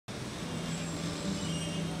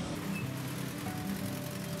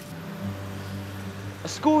A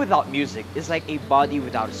school without music is like a body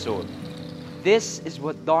without a soul. This is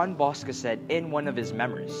what Don Bosco said in one of his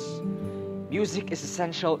memoirs. Music is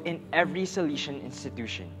essential in every Salesian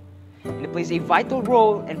institution, and it plays a vital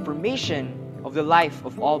role in formation of the life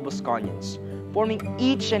of all Bosconians, forming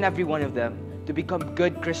each and every one of them to become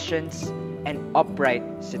good Christians and upright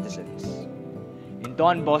citizens. In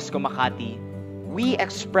Don Bosco, Makati, we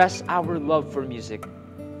express our love for music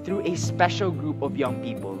through a special group of young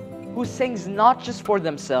people who sings not just for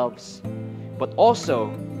themselves, but also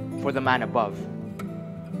for the man above.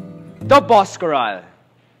 The Boscoral!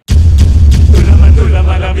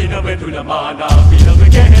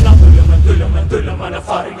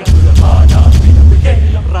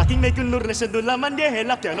 Raking may kunlur na sa dulaman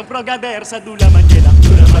dehela kaya ng progader sa dulaman dela.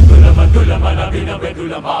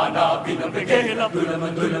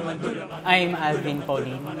 I'm Alvin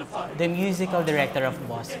Pauline, the musical director of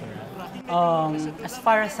Bosco. As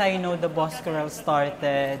far as I know, the Bosco was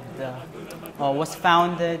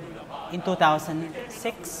founded in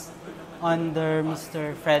 2006 under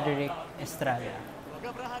Mr. Frederick Estrada.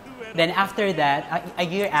 Then after that, a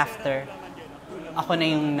year after, ako na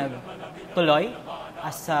yung nagtuloy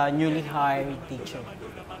as a newly hired teacher.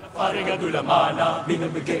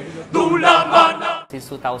 Since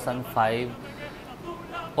 2005,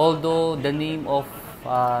 although the name of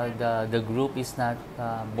the group is not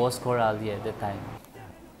Boscoral at the time.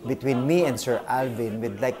 Between me and Sir Alvin,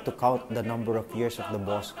 we'd like to count the number of years of the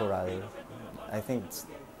Boscoral. I think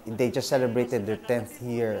they just celebrated their 10th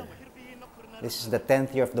year. This is the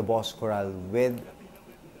 10th year of the Boscoral with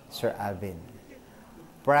Sir Alvin.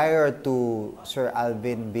 Prior to Sir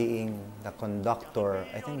Alvin being the conductor,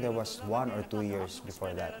 I think there was 1 or 2 years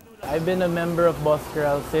before that. I've been a member of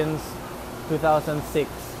Boscoral since 2006.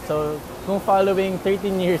 So, kung following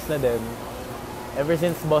 13 years na din, ever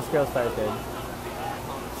since Boscoral started.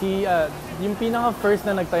 Yung pinaka-first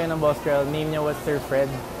na nagtayo ng Boscoral, name niya was Sir Fred.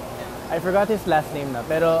 I forgot his last name na,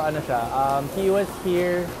 pero ano siya, he was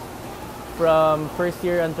here from first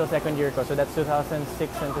year until second year ko. So that's 2006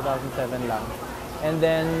 and 2007 lang. And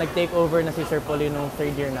then, nag-take over na si Sir Poli nung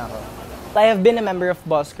third year na ako. I have been a member of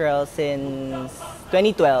Boscoral since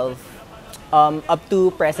 2012, up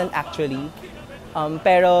to present actually.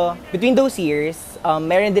 Pero between those years,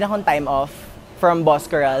 meron din akong time off from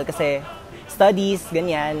Boscoral kasi studies,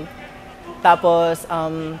 ganyan. Tapos,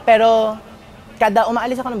 pero kada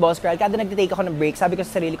umaalis ako ng Boscoral, kada nag-take ako ng break, sabi ko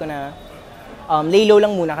sa sarili ko na lay low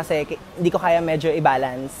lang muna kasi hindi ko kaya medyo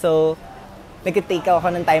i-balance. So, nag-take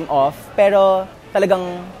ako ng time off. Pero talagang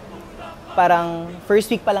parang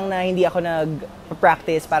first week pa lang na hindi ako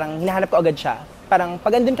nag-practice, parang hinahanap ko agad siya. Parang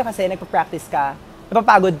pag andun ka kasi, nagpa-practice ka,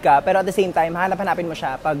 napapagod ka, pero at the same time, hanap-hanapin mo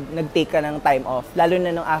siya pag nag-take ka ng time off. Lalo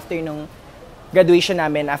na nung after nung graduation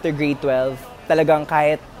namin, after grade 12, talagang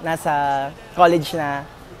kahit nasa college na,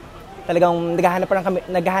 talagang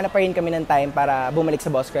naghahanap pa rin kami ng time para bumalik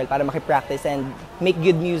sa Boscoral, para makipractice and make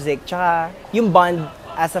good music. Tsaka yung bond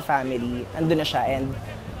as a family, andun na siya. And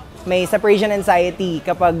may separation anxiety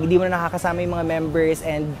kapag di mo na nakakasama yung mga members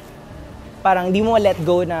and parang di mo let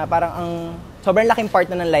go na parang ang sobrang laking part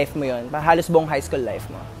na ng life mo yun. Halos buong high school life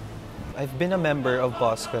mo. I've been a member of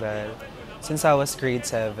Boscoral since I was grade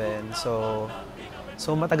 7. So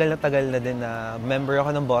matagal na din na member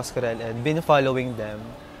ako ng Boscoral and been following them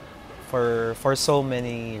for so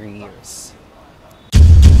many years.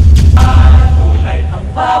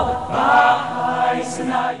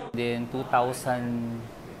 Then 2007,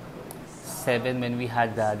 when we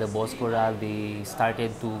had the Boscoral, they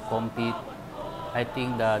started to compete. I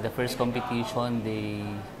think the first competition they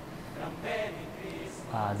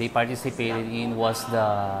participated in was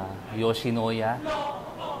the Yoshinoya,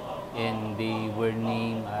 and they were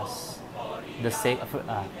named as the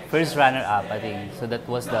first runner-up, I think. So that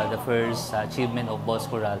was the first achievement of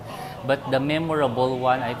Boscoral. But the memorable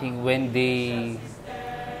one, I think, when they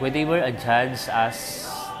were adjudged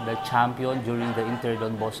as the champion during the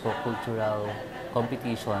Inter-Don Bosco cultural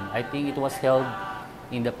competition. I think it was held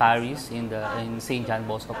in Paris, in St. John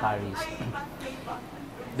Bosco, Paris.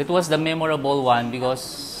 That was the memorable one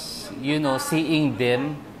because, you know, seeing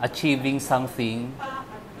them achieving something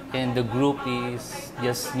and the group is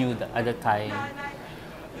just new at the time.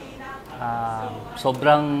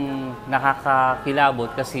 Sobrang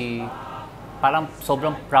nakakakilabot kasi parang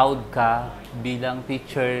sobrang proud ka bilang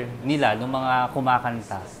teacher nila ng mga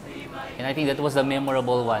kumakanta. And I think that was the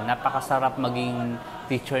memorable one. Napakasarap maging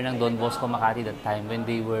teacher ng Don Bosco Makati that time when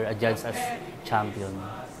they were adjudged as champion.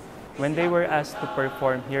 When they were asked to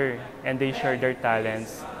perform here and they shared their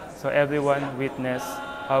talents, so everyone witnessed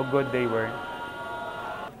how good they were.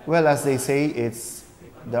 Well, as they say,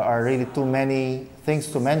 there are really too many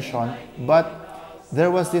things to mention, but there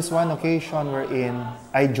was this one occasion wherein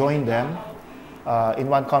I joined them in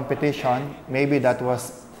one competition. Maybe that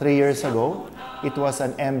was 3 years ago. It was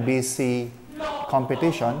an MBC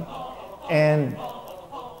competition. And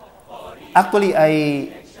actually, I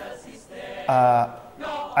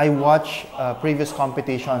watched previous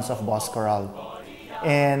competitions of Bosco.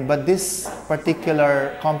 But this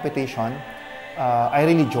particular competition, I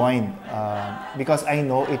really joined because I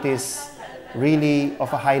know it is really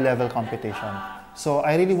of a high-level competition. So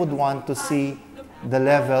I really would want to see the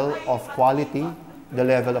level of quality, the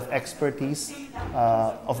level of expertise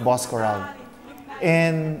of Bosco.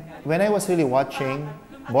 And when I was really watching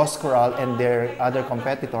Bosco and their other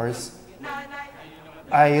competitors,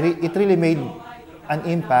 it really made an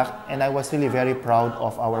impact, and I was really very proud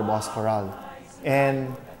of our Bosco.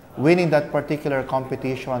 And winning that particular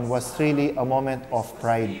competition was really a moment of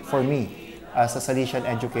pride for me as a Salesian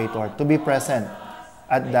educator to be present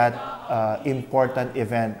at that important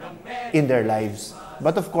event in their lives.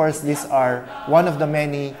 But of course, these are one of the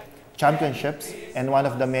many championships and one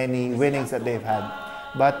of the many winnings that they've had.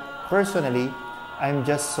 But personally, I'm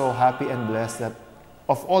just so happy and blessed that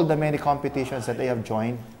of all the many competitions that they have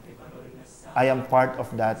joined, I am part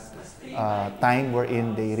of that time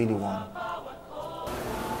wherein they really won.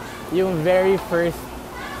 Yung very first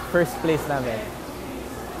place namin.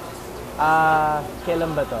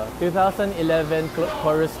 Kailan ba to? 2011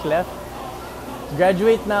 Chorus Clef.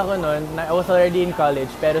 Graduate na ako noon. I was already in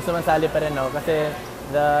college, pero sumasali pa rin ako kasi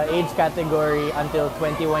the age category until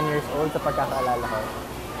 21 years old sa pagkakaalala ko.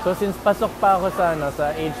 So since pasok pa ako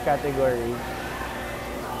sa age category,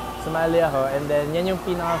 sumali ako, and then yan yung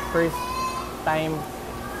pinaka first time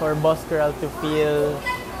for Bosco to feel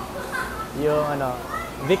yung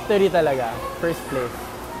victory talaga, first place.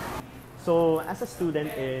 So, as a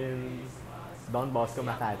student in Don Bosco,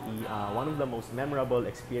 Makati, one of the most memorable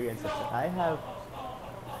experiences that I have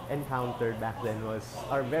encountered back then was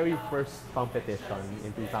our very first competition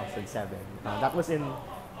in 2007. That was in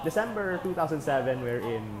December 2007,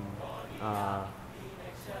 wherein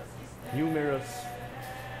numerous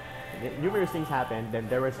things happened. Then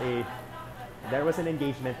there was an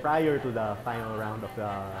engagement prior to the final round of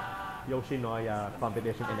the Yoshinoya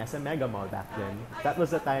competition in SM Mega Mall back then. That was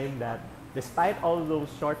the time that, despite all those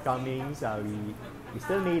shortcomings, we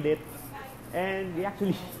still made it, and we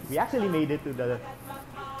actually made it to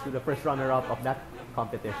the first runner-up of that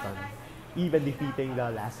competition, even defeating the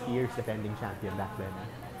last year's defending champion back then.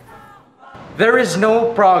 There is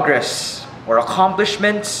no progress or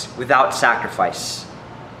accomplishments without sacrifice.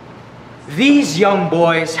 These young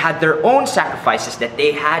boys had their own sacrifices that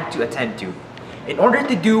they had to attend to in order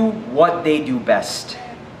to do what they do best,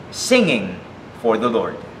 singing for the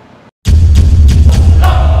Lord.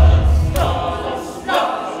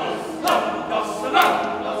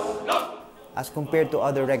 As compared to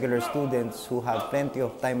other regular students who have plenty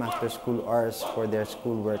of time after school hours for their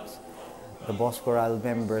schoolworks, the Bosco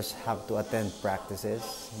members have to attend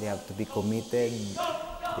practices, they have to be committed,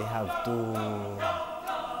 they have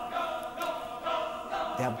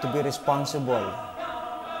to be responsible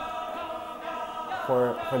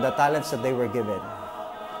for the talents that they were given.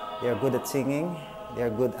 They are good at singing, they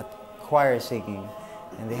are good at choir singing,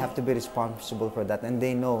 and they have to be responsible for that. And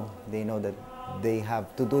they know that they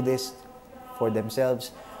have to do this for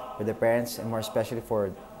themselves, for their parents, and more especially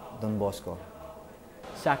for Don Bosco.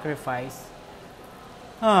 Sacrifice.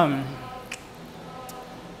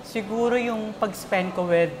 Siguro yung pag-spend ko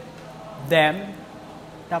with them,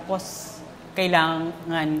 tapos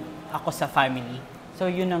kailangan ako sa family. So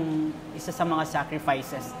yun ang isa sa mga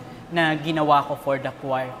sacrifices na ginawa ko for the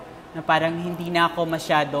choir. Na parang hindi na ako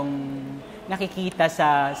masyadong nakikita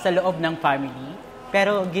sa loob ng family,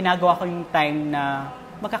 pero ginagawa ko yung time na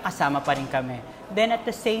magkakasama pa rin kami. Then at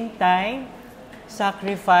the same time,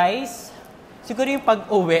 sacrifice, siguro yung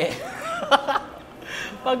pag-uwi.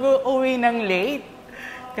 Pag-uwi ng late.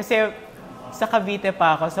 Kasi sa Cavite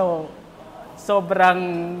pa ako, so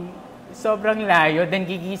sobrang layo. Then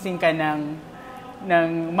gigising ka ng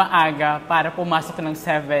maaga para pumasok ng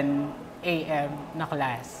 7 a.m. na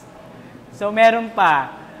class. So meron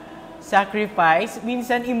pa, sacrifice,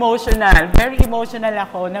 minsan emotional. Very emotional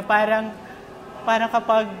ako na parang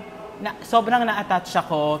kapag sobrang na-attach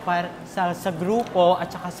ako sa grupo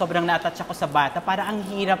at saka sobrang na-attach ako sa bata, parang ang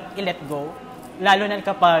hirap i-let go. Lalo na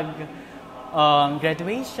kapag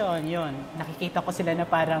graduation, yun. Nakikita ko sila na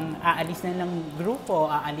parang aalis na ng grupo,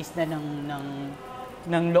 aalis na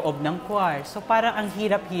ng loob ng choir. So parang ang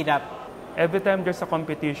hirap-hirap. Every time there's a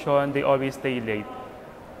competition, they always stay late.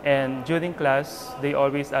 And during class, they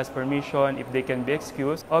always ask permission if they can be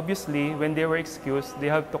excused. Obviously, when they were excused, they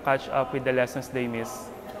have to catch up with the lessons they missed.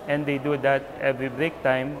 and they do that every break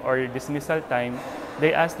time or dismissal time.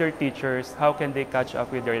 They ask their teachers how can they catch up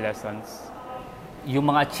with their lessons. Yung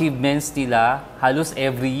mga achievements nila, halos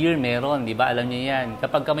every year meron, di ba? Alam niyo yan.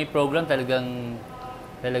 Kapag may program, talagang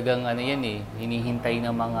ano yan eh, hinihintay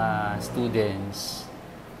ng mga students.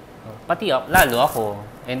 Pati lalo ako.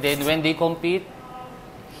 And then when they compete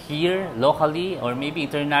here, locally, or maybe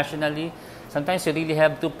internationally, sometimes you really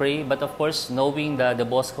have to pray. But of course, knowing the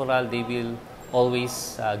Bosco Choral, they will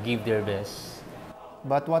always give their best.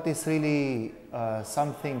 But what is really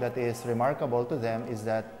something that is remarkable to them is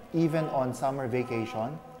that even on summer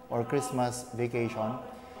vacation or Christmas vacation,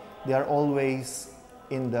 they are always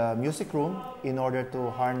in the music room in order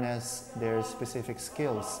to harness their specific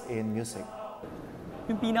skills in music.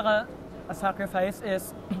 Yung pinaka-sacrifice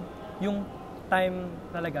is yung time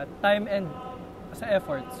talaga. Time and sa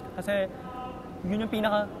efforts. Kasi yun yung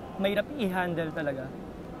pinaka-mahirap i-handle talaga.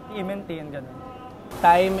 I-maintain, gano'n.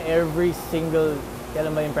 Time every single,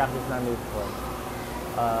 kailan ba yung practice namin before?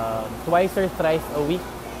 Twice or thrice a week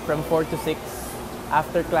from 4 to 6.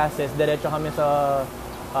 After classes, diretso kami sa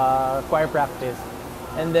choir practice.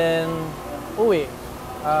 And then, uwi.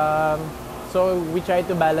 So, we try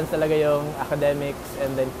to balance talaga yung academics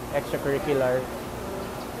and then extracurricular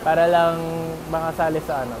para lang makasali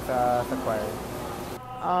sa choir.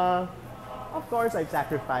 Of course, I've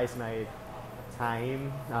sacrificed my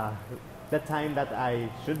time. The time that I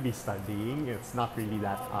should be studying, it's not really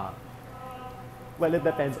that. Well, it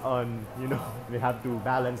depends on, we have to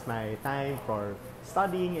balance my time for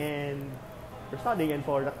studying and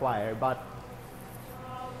for the choir. But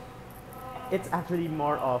it's actually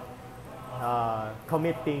more of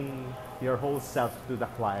committing your whole self to the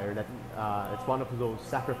choir. That it's one of those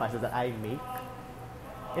sacrifices that I make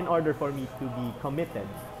in order for me to be committed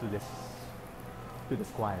to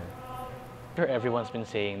this choir. Sure, everyone's been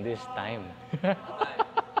saying this time.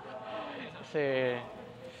 Kasi,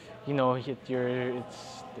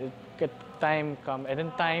 time come, and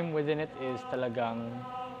then time within it is talagang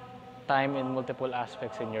time in multiple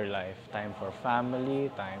aspects in your life. Time for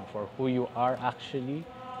family, time for who you are actually.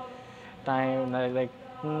 Time,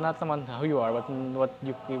 not naman who you are, but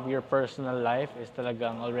your personal life is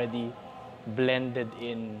talagang already blended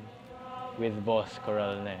in with Bosco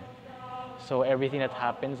Choral na eh. So everything that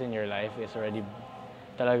happens in your life is already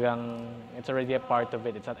it's already a part of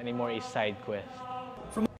it. It's not anymore a side quest.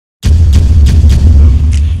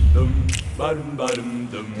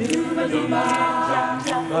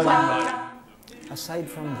 Aside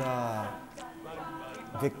from the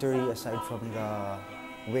victory, aside from the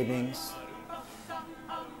winnings,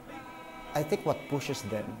 I think what pushes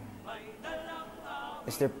them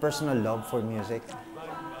is their personal love for music.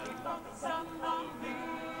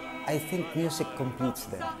 I think music completes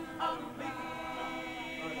them.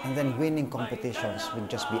 And then winning competitions would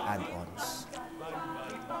just be add-ons.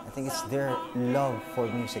 I think it's their love for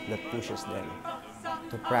music that pushes them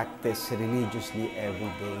to practice religiously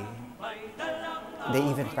every day. They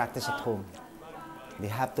even practice at home. They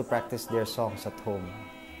have to practice their songs at home.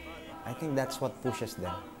 I think that's what pushes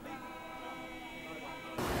them.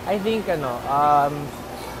 I think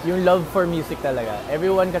yung love for music talaga.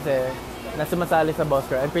 Everyone kasi na sumasali sa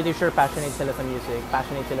Bosco, I'm pretty sure passionate sila sa music,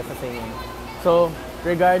 passionate sila sa singing. So,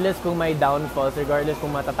 regardless kung may downfalls, regardless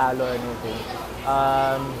kung matatalo or anything,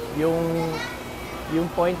 yung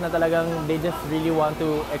point na talagang they just really want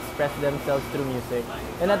to express themselves through music.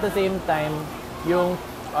 And at the same time, yung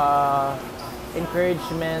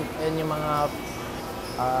encouragement and yung mga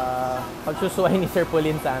pagsusuway ni Sir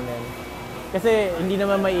Pauline sa amin. Kasi hindi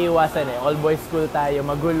naman maiiwasan eh. All boys school tayo,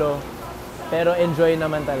 magulo. Pero enjoy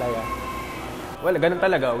naman talaga. Well, ganun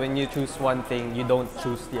talaga. When you choose one thing, you don't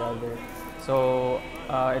choose the other. So,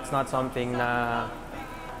 it's not something na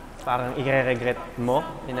parang i-regret mo,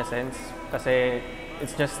 in a sense. Kasi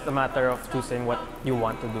it's just a matter of choosing what you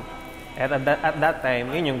want to do. At that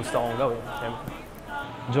time, yun yung gusto kong gawin.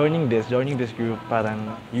 Joining this group,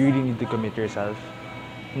 parang you really need to commit yourself.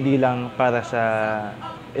 Hindi lang para sa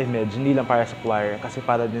image, hindi lang para sa choir, kasi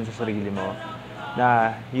para din sa sarili mo.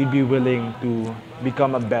 Na you'd be willing to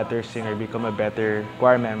become a better singer, become a better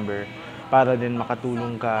choir member, para din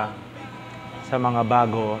makatulong ka sa mga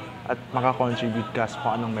bago at makakontribute ka sa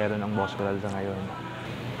kung anong meron ng Bosco Choral sa ngayon.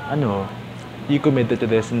 You committed to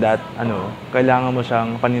this and that, kailangan mo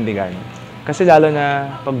siyang panindigan. Kasi lalo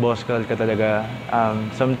na pag Bosco Choral ka talaga,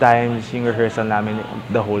 sometimes yung rehearsal namin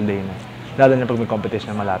the whole day na. Lalo na pag may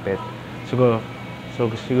competition na malapit.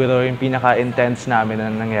 Siguro yung pinaka-intense namin na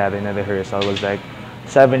nangyari na rehearsal was like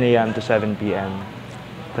 7 a.m. to 7 p.m.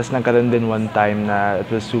 Tapos nagkaroon din one time na it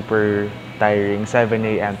was super tiring, 7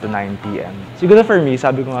 a.m. to 9 p.m. Siguro for me,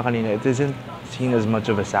 sabi ko nga kanina, it isn't seen as much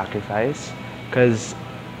of a sacrifice because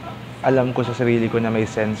alam ko sa sarili ko na may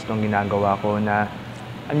sense nung ginagawa ko na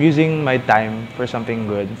I'm using my time for something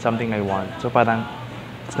good, something I want. So parang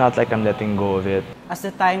it's not like I'm letting go of it. As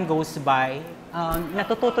the time goes by,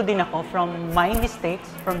 natututo din ako from my mistakes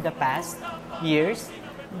from the past years.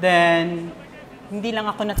 Then, hindi lang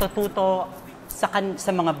ako natututo sa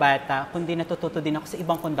mga bata, kundi natututo din ako sa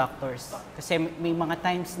ibang conductors. Kasi may mga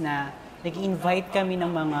times na nag-invite kami ng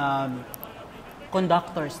mga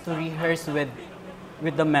conductors to rehearse with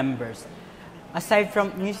the members. Aside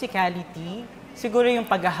from musicality, siguro yung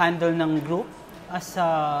pag-handle ng group as a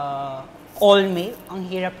all-male, ang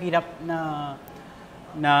hirap-hirap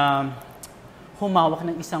na humawak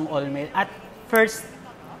ng isang all-male. At first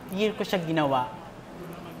year ko siya ginawa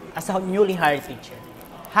as a newly hired teacher.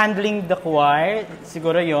 Handling the choir,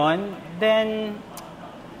 siguro yon. Then,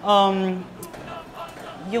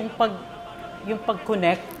 yung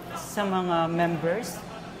pag-connect sa mga members,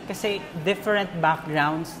 kasi different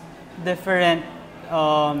backgrounds, different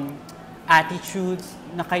attitudes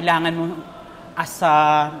na kailangan mo as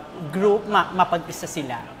a group mapag-isa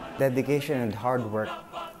sila. Dedication and hard work,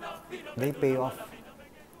 they pay off.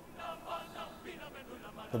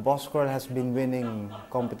 The Bosco has been winning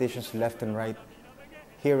competitions left and right,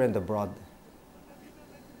 here and abroad.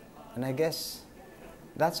 And I guess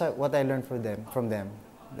that's what I learned from them.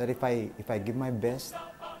 That if I give my best,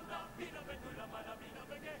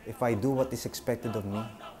 if I do what is expected of me,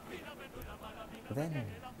 then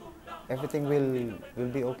everything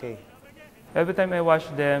will be okay. Every time I watch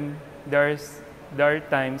them, there are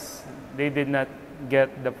times they did not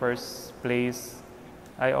get the first place.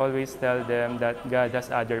 I always tell them that God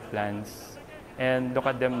has other plans. And look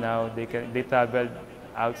at them now, they traveled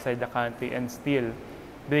outside the country and still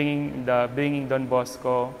bringing Don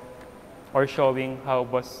Bosco or showing how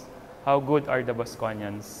good are the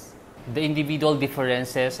Bosconians. The individual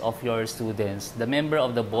differences of your students, the member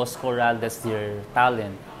of the Bosco Choral, that's their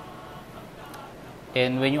talent.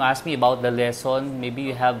 And when you ask me about the lesson, maybe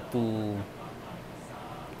you have to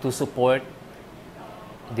support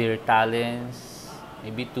their talents,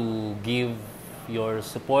 maybe to give your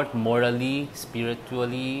support morally,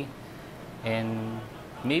 spiritually, and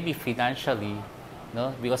maybe financially,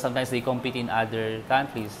 no? Because sometimes they compete in other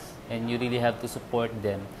countries and you really have to support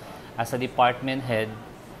them. As a department head,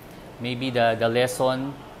 maybe the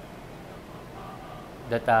lesson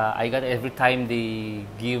that I got every time they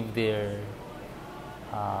give their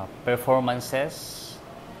performances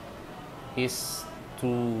is to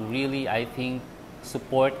really, I think,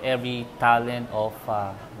 support every talent of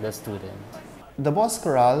the students. The Bosco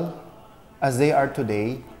Choral, as they are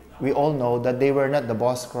today, we all know that they were not the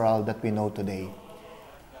Bosco Choral that we know today.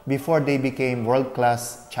 Before they became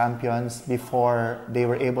world-class champions, before they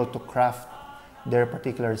were able to craft their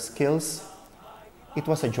particular skills, it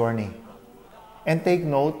was a journey. And take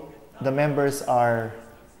note, the members are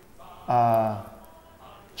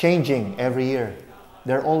changing every year.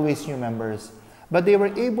 There are always new members. But they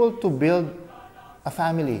were able to build a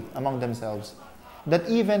family among themselves. That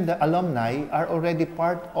even the alumni are already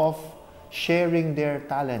part of sharing their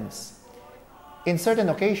talents. In certain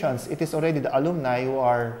occasions, it is already the alumni who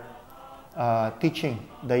are teaching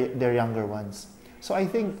their younger ones. So I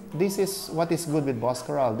think this is what is good with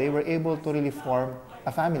Bosco Choral. They were able to really form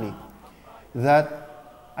a family that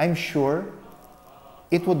I'm sure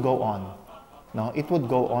it would go on. No, it would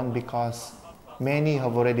go on because many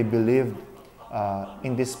have already believed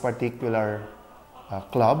in this particular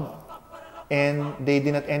club, and they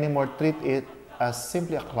did not anymore treat it as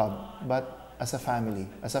simply a club, but as a family.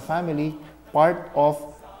 As a family, part of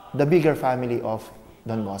the bigger family of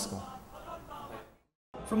Don Bosco.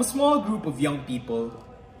 From a small group of young people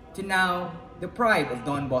to now the pride of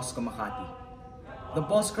Don Bosco Makati, the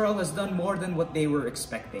Bosco Choral has done more than what they were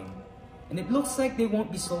expecting, and it looks like they won't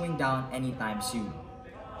be slowing down anytime soon.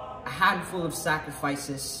 A handful of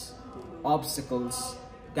sacrifices, obstacles,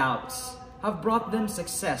 doubts have brought them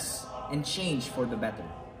success and change for the better.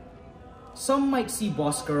 Some might see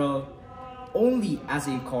Bosco Choral only as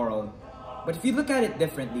a choral, but if you look at it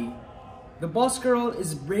differently, the Bosco Choral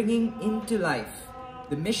is bringing into life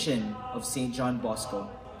the mission of St. John Bosco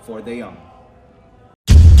for the young.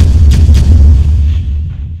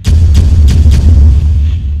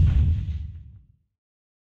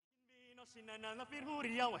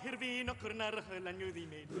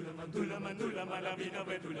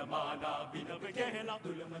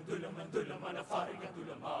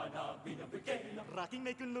 Raking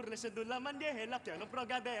may kunur sa dula mandela, kaya no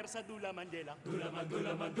progader sa dula mandela. Dula man,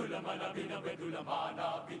 dula man, dula man, dula man, dula man, dula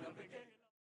man,